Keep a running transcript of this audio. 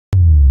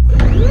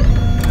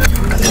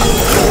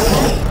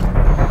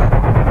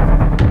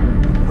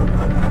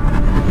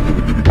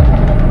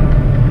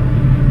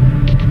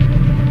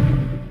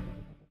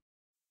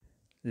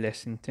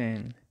Lesson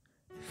 10.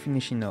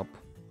 Finishing up.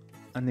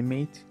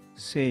 Animate,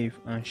 save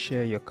and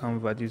share your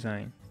Canva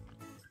design.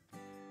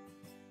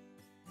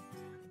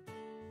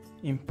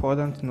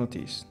 Important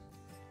notice: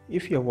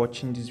 if you are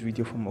watching this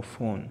video from a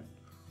phone,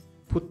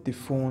 put the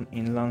phone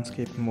in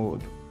landscape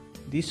mode.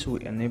 This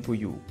will enable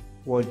you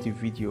watch the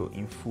video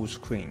in full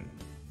screen.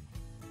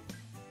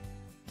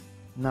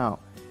 Now,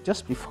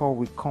 just before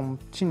we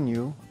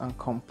continue and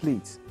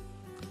complete,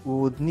 we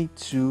would need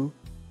to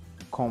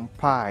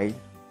compile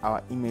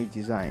our image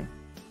design.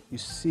 You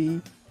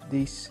see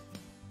this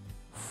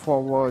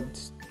forward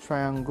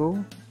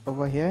triangle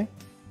over here?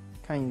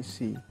 Can you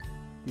see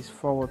this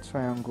forward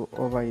triangle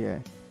over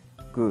here?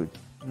 Good.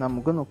 Now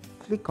I'm going to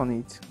click on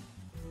it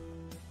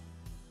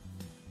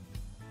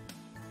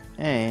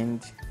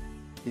and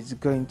it's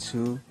going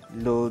to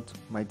load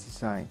my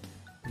design.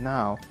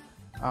 Now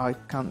I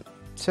can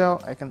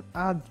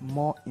add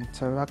more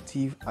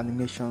interactive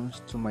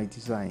animations to my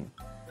design.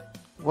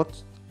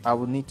 What I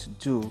will need to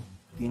do,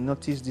 you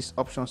notice these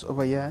options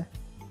over here: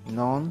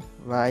 none,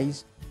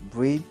 rise,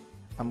 breathe.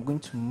 I'm going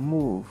to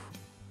move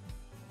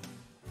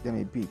them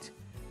a bit.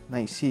 Now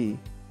you see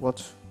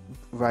what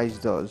rise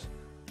does.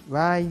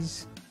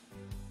 Rise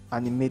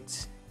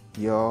animates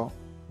your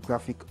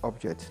graphic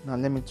object. Now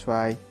let me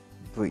try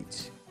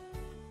breathe.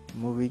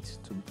 Move it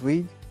to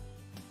breathe.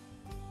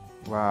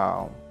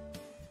 Wow.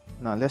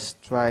 Now let's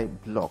try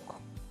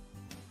block.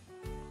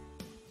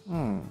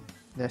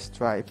 Let's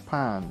try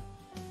pan.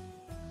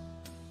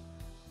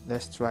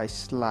 Let's try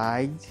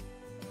slide.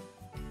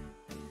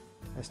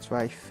 Let's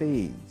try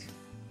fade.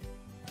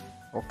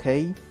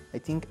 Okay, I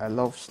think I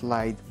love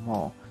slide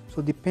more.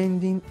 So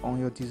depending on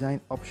your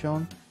design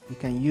option, you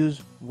can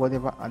use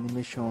whatever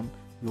animation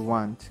you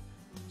want.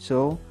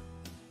 So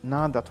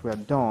now that we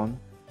are done,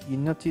 you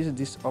notice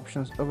these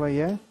options over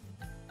here.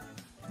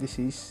 This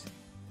is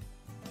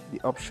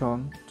the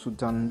option to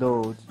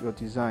download your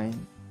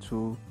design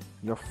to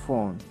your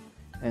phone,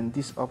 and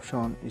this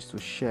option is to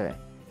share.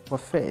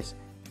 But first,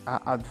 I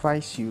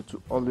advise you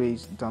to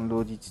always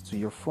download it to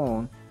your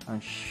phone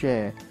and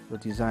share your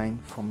design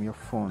from your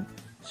phone.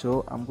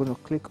 So I'm going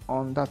to click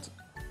on that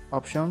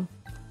option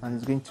and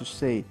it's going to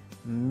say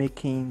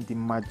making the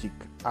magic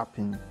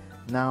happen.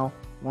 Now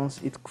once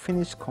it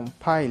finishes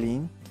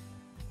compiling,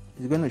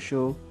 it's going to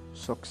show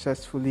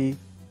successfully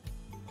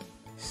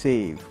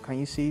saved. Can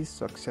you see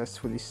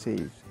successfully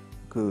saved?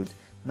 Good.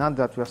 Now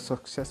that we have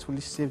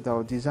successfully saved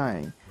our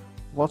design,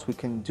 what we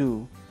can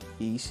do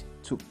is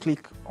to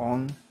click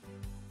on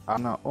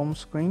our home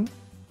screen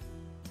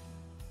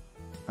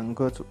and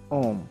go to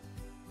home.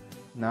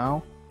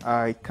 Now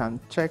I can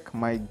check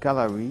my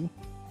gallery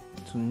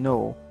to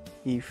know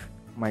if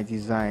my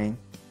design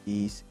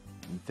is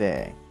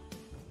there.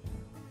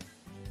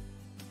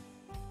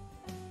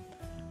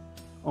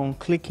 On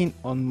clicking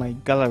on my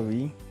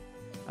gallery,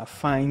 I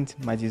find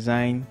my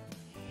design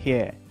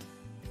here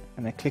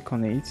and I click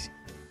on it.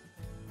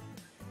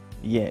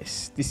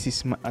 Yes, this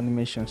is my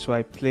animation, so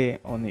I play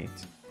on it.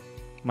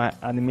 My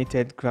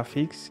animated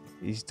graphics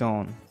is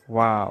done.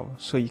 Wow,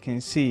 so you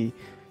can see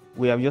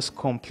we have just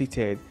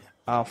completed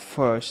our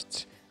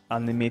first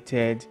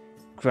animated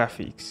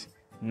graphics.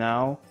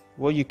 Now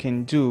what you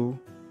can do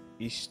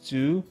is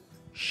to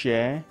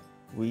share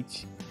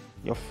with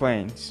your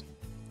friends.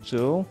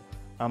 So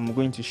I'm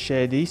going to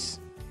share this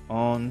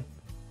on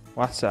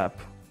WhatsApp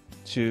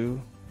to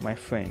my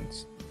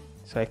friends.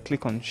 So I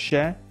click on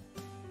share.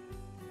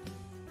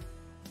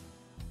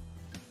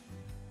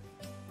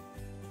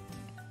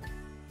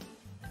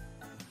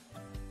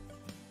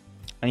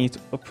 And it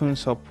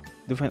opens up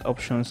different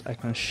options I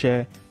can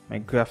share my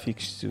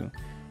graphics to.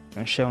 I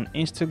can share on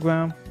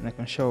Instagram and I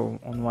can share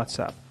on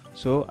WhatsApp.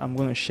 So I'm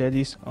going to share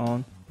this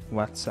on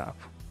WhatsApp.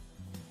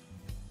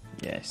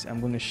 Yes,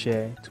 I'm going to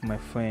share to my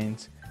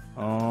friends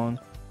on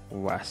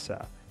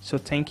WhatsApp. So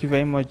thank you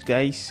very much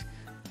guys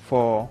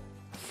for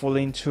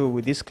following through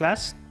with this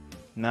class.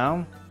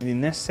 Now in the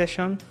next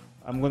session,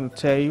 I'm going to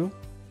tell you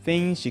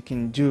things you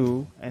can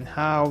do and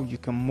how you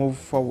can move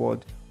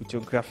forward with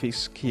your graphic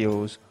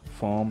skills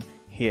from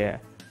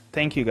here.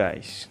 Thank you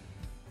guys.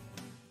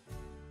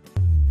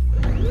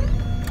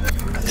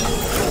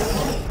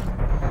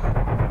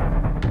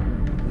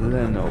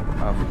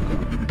 LearnHub.Africa,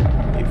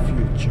 a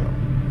future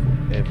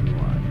for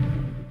everyone.